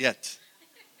sure yet.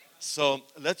 So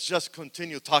let's just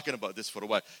continue talking about this for a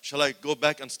while. Shall I go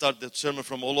back and start the sermon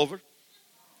from all over?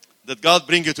 That God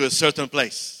bring you to a certain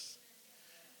place.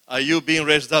 Are you being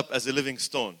raised up as a living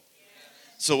stone?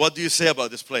 So what do you say about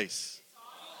this place?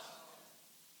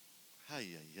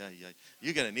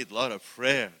 You're going to need a lot of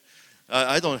prayer.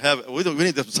 We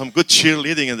need some good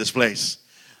cheerleading in this place.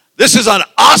 This is an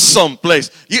awesome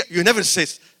place. You never say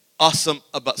awesome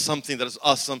about something that is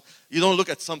awesome. You don't look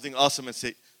at something awesome and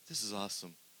say, this is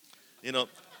awesome.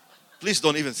 Please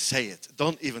don't even say it.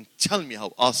 Don't even tell me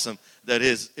how awesome that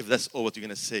is if that's all what you're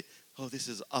going to say. Oh, this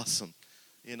is awesome.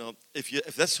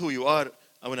 If that's who you are,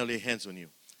 I want to lay hands on you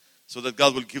so that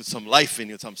God will give some life in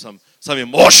you, some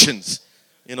emotions.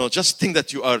 Just think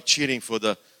that you are cheering for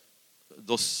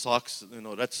those socks,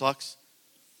 Red Sox,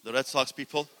 the Red Sox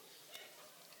people.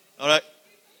 All right.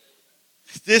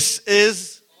 This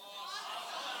is.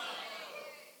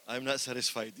 I'm not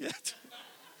satisfied yet.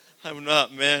 I'm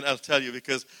not, man. I'll tell you,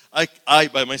 because I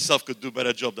by myself could do a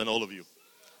better job than all of you.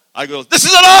 I go, this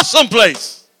is an awesome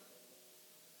place.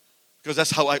 Because that's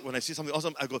how when I see something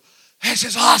awesome, I go, this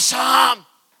is awesome.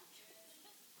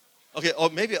 Okay,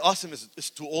 or maybe awesome is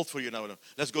too old for you now.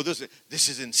 Let's go this way. This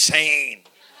is insane.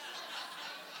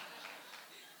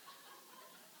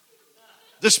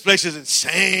 This place is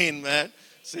insane, man.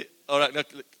 See, all right,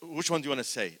 which one do you want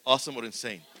to say? Awesome or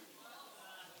insane?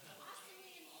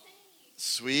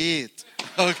 Sweet.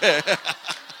 Okay.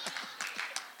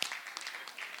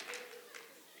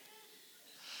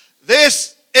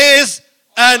 This is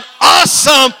an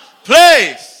awesome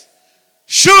place.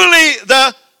 Surely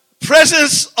the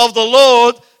presence of the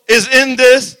Lord is in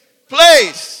this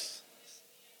place.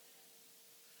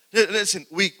 Listen,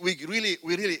 we really,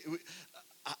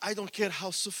 I don't care how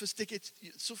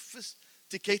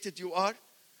sophisticated you are,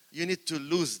 you need to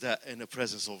lose that in the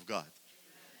presence of God.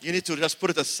 You need to just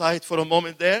put it aside for a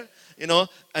moment there,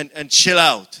 and chill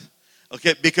out.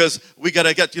 Okay, because we got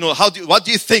to get, what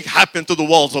do you think happened to the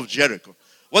walls of Jericho?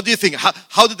 What do you think?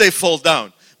 How did they fall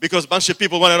down? Because a bunch of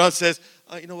people went around and says,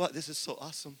 oh, you know what, this is so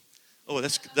awesome. Oh,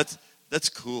 that's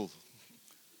cool.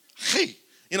 Hey,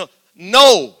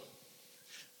 no.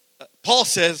 Paul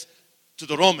says to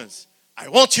the Romans, I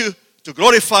want you to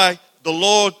glorify the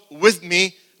Lord with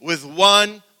me with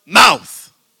one mouth.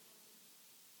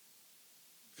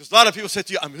 Because a lot of people say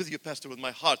to you, I'm with you, Pastor, with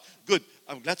my heart. Good,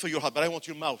 I'm glad for your heart, but I want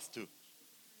your mouth too.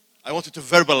 I want you to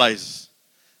verbalize.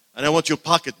 And I want your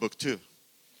pocketbook too.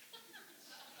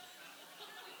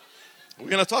 We're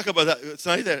going to talk about that. It's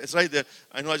right there. It's right there.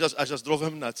 I know I just drove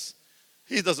him nuts.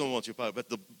 He doesn't want your power, but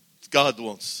God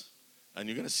wants. And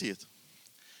you're going to see it.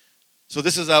 So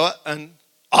this is an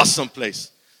awesome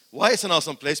place. Why it's an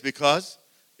awesome place? Because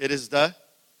it is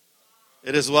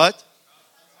what?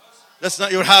 That's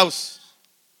not your house.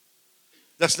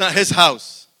 That's not his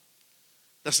house.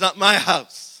 That's not my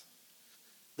house.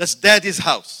 That's Daddy's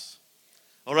house.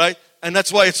 All right? And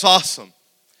that's why it's awesome.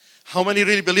 How many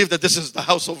really believe that this is the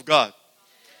house of God?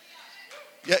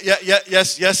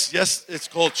 Yes. It's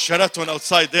called Sheraton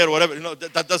outside there, whatever.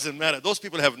 That doesn't matter. Those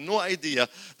people have no idea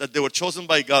that they were chosen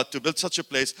by God to build such a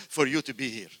place for you to be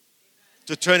here.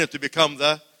 To turn it to become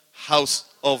the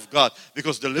house of God.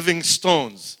 Because the living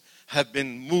stones have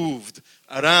been moved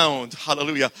around,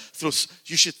 hallelujah.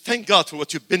 You should thank God for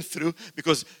what you've been through,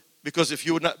 because if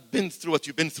you would not been through what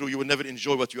you've been through, you would never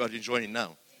enjoy what you are enjoying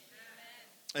now.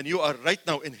 And you are right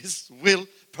now in His will,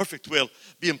 perfect will,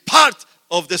 being part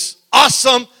of this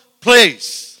awesome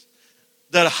place,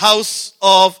 the house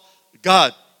of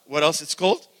God. What else it's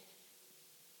called?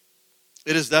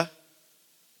 It is the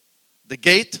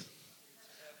gate.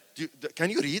 Can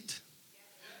you read?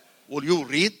 Will you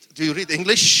read? Do you read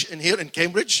English in here in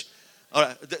Cambridge? All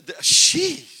right.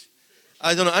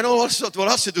 I don't know. I know what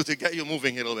else to do to get you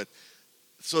moving here a little bit.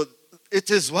 So it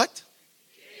is what?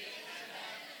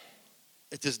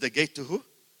 It is the gate to who?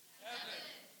 Heaven.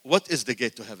 What is the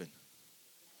gate to heaven?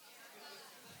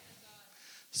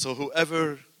 So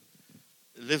whoever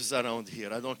lives around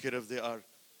here, I don't care if they are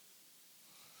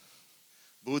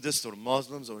Buddhists or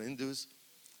Muslims or Hindus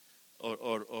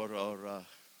or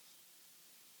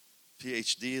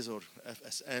PhDs or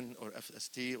FSN or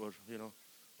FST or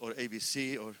or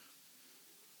ABC or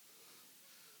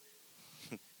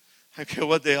I don't care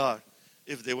what they are.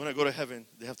 If they want to go to heaven,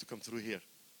 they have to come through here.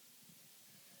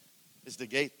 It's the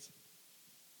gate.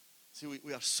 See,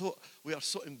 we are so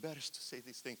embarrassed to say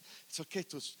these things. It's okay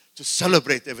to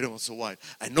celebrate every once in a while.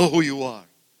 I know who you are.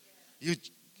 You're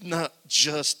not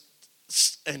just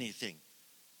anything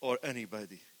or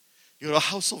anybody. You're a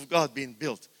house of God being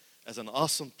built as an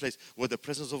awesome place where the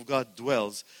presence of God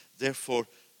dwells. Therefore,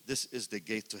 this is the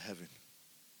gate to heaven.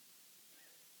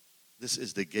 This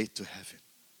is the gate to heaven.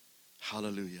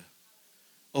 Hallelujah.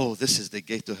 Oh, this is the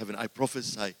gate to heaven. I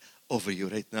prophesy over you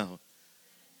right now.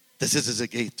 This is a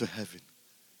gate to heaven.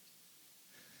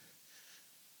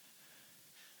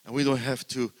 And we don't have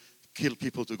to kill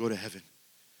people to go to heaven.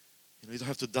 You don't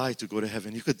have to die to go to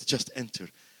heaven. You could just enter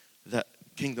that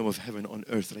kingdom of heaven on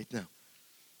earth right now.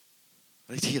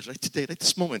 Right here, right today, right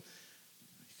this moment.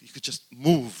 You could just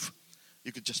move.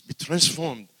 You could just be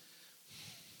transformed.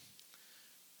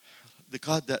 The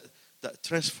God that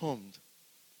transformed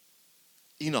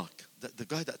Enoch, the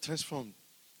guy that transformed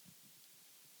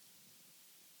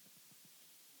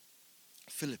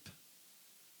Philip.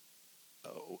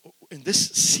 In this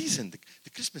season, the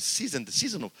Christmas season, the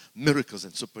season of miracles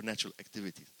and supernatural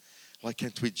activities, why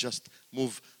can't we just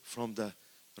move from the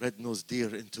red-nosed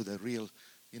deer into the real,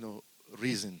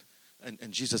 reason?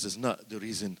 And Jesus is not the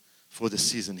reason for the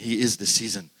season. He is the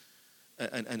season.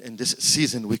 And in this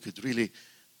season, we could really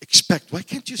expect. Why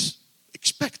can't you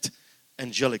expect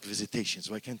angelic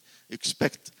visitations? Why can't you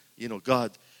expect,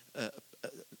 God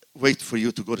wait for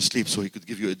you to go to sleep so He could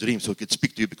give you a dream, so He could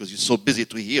speak to you because you're so busy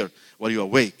to hear while you're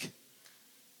awake?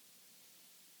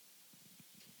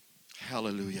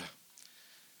 Hallelujah.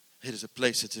 It is a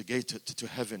place, it's a gate to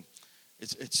heaven.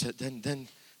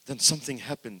 Then something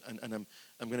happened, and I'm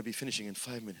going to be finishing in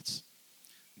 5 minutes.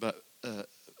 But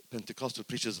Pentecostal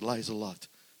preachers lies a lot.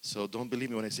 So don't believe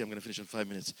me when I say I'm going to finish in 5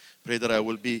 minutes. Pray that I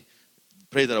will be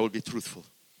truthful.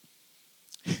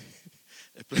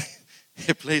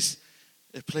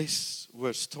 A place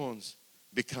where stones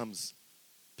becomes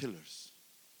pillars.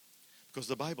 Because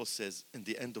the Bible says in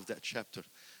the end of that chapter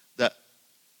that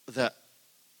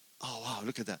oh wow,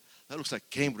 look at that. That looks like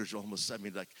Cambridge almost. I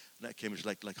mean, like not Cambridge,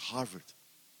 like Harvard.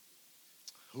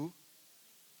 Who?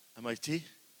 MIT?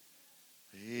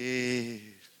 Hey,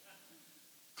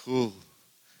 cool.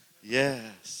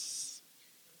 Yes.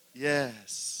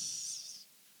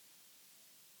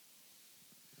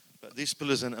 But these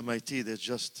pillars in MIT, they're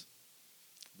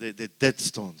dead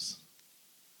stones.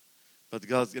 But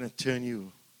God's going to turn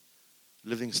you,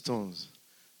 living stones,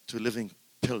 to living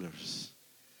pillars.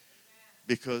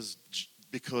 Because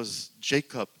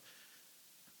Jacob,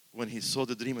 when he saw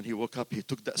the dream and he woke up, he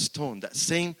took that stone, that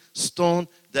same stone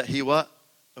that he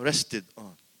rested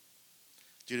on.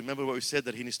 Do you remember what we said,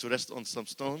 that he needs to rest on some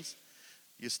stones?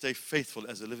 You stay faithful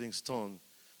as a living stone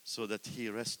so that he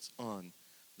rests on.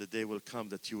 The day will come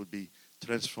that you will be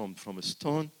transformed from a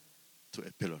stone to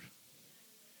a pillar.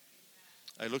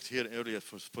 I looked here earlier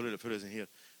for pillars in here.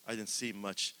 I didn't see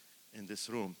much in this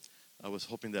room. I was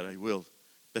hoping that I will.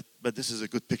 But this is a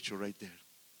good picture right there.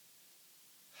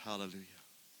 Hallelujah.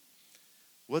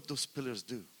 What those pillars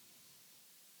do?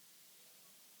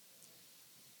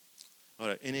 All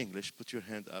right, in English, put your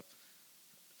hand up.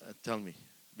 Tell me,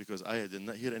 because I did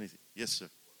not hear anything. Yes, sir.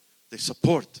 They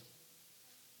support.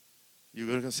 You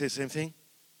going to say the same thing?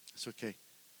 It's okay.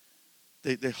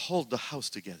 They hold the house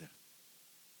together.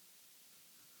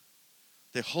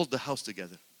 They hold the house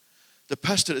together. The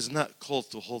pastor is not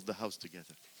called to hold the house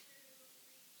together.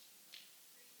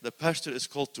 The pastor is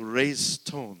called to raise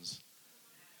stones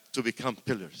to become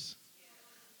pillars.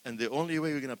 And the only way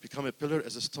you're going to become a pillar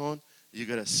as a stone, you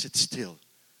got to sit still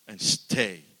and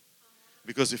stay.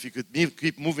 Because if you could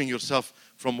keep moving yourself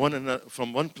from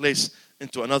one place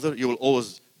into another, you will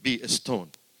always be a stone.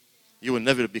 You will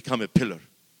never become a pillar.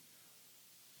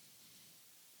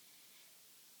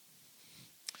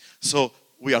 So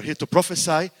we are here to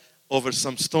prophesy over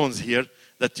some stones here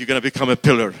that you're going to become a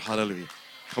pillar. Hallelujah.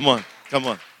 Come on, come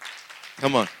on,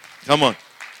 come on, come on,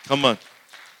 come on.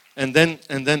 And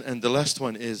the last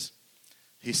one is,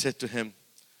 he said to him,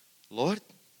 Lord,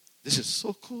 this is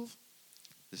so cool.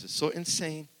 This is so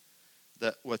insane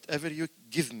that whatever you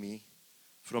give me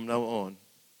from now on,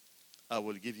 I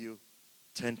will give you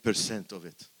 10% of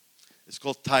it. It's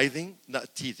called tithing,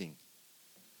 not teething.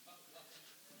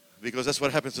 Because that's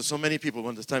what happens to so many people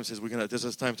when the time says this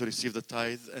is time to receive the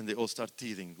tithe, and they all start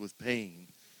teething with pain.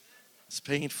 It's a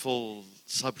painful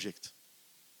subject.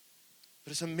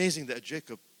 But it's amazing that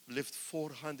Jacob lived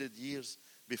 400 years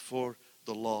before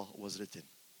the law was written.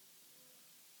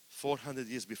 400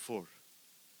 years before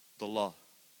the law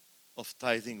of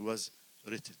tithing was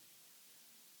written.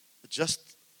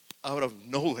 Just out of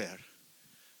nowhere,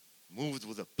 moved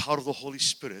with the power of the Holy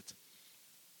Spirit,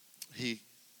 he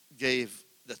gave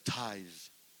the tithe.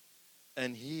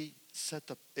 And he set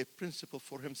up a principle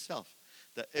for himself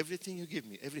that everything you give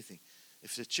me, everything.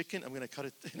 If it's a chicken, I'm going to cut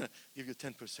it, give you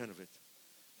 10% of it.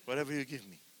 Whatever you give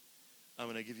me, I'm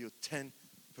going to give you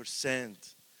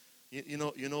 10%.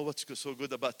 You know what's so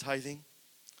good about tithing?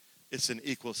 It's an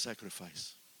equal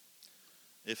sacrifice.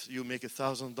 If you make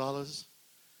 $1,000,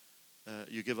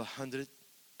 you give 100,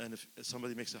 and if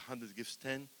somebody makes 100, gives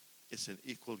 10, it's an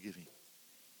equal giving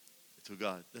to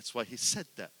God. That's why he said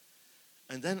that.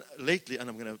 And then lately, and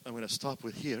I'm gonna stop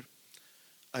with here,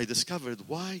 I discovered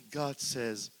why God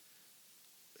says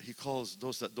he calls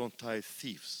those that don't tithe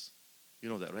thieves. You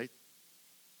know that, right?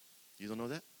 You don't know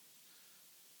that?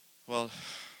 Well,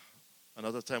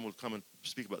 another time we'll come and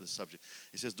speak about this subject.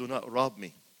 He says, do not rob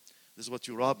me. This is what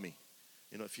you rob me.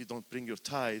 If you don't bring your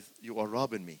tithe, you are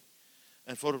robbing me.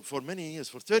 And for many years,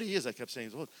 for 30 years, I kept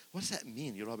saying, what does that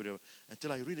mean, you're robbing me?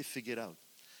 Until I really figured out.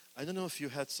 I don't know if you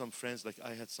had some friends, like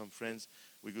I had some friends,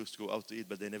 we used to go out to eat,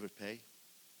 but they never pay.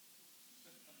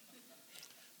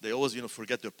 They always,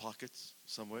 forget their pockets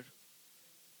somewhere.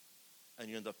 And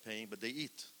you end up paying, but they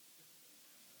eat.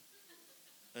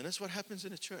 And that's what happens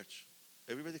in a church.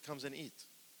 Everybody comes and eat.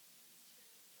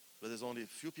 But there's only a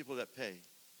few people that pay.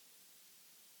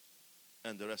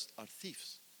 And the rest are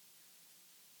thieves.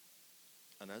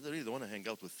 And I really don't want to hang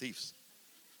out with thieves.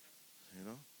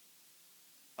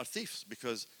 Are thieves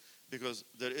because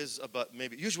there is about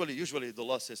maybe, usually the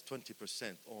law says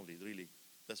 20% only, really.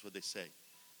 That's what they say.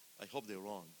 I hope they're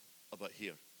wrong about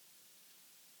here.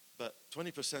 But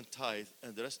 20% tithe,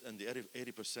 and the rest, and the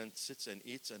 80% sits and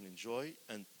eats and enjoy,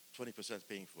 and 20%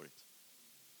 paying for it.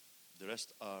 The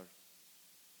rest are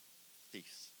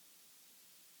thieves.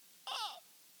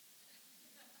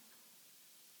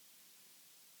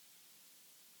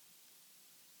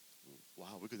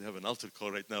 Wow, we could have an altar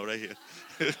call right now, right here.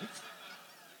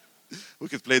 We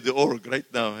could play the org right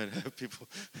now and have people.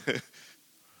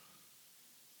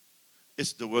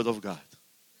 It's the word of God.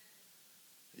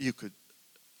 You could,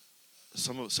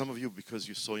 some of you, because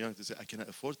you're so young, to say, I cannot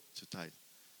afford to tithe.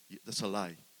 That's a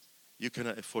lie. You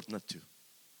cannot afford not to.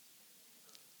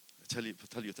 I tell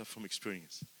you that from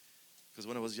experience. Because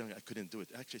when I was young, I couldn't do it.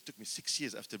 Actually, it took me 6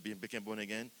 years after became born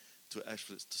again to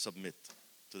actually submit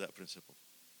to that principle.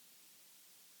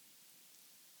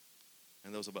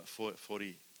 And that was about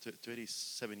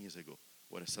 37 years ago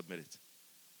when I submitted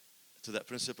to that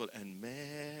principle. And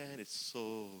man, it's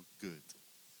so good.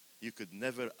 You could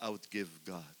never outgive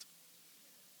God.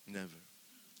 Never.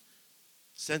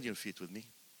 Stand your feet with me.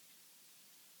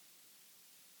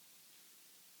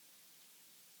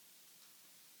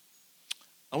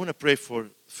 I want to pray for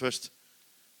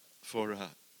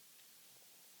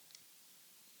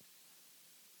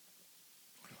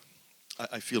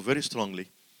I feel very strongly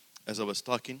as I was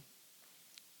talking,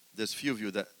 there's few of you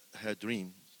that had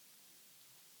dreams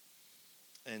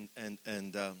and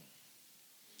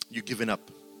you've given up.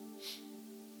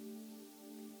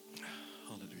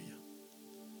 Hallelujah.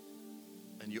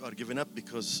 And you are giving up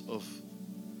because of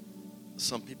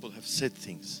some people have said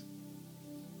things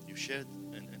you shared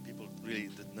and people really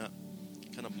did not,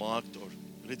 kind of mocked or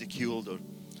ridiculed, or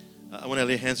I want to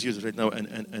lay hands on you right now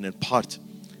and impart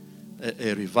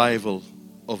a revival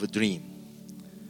of a dream.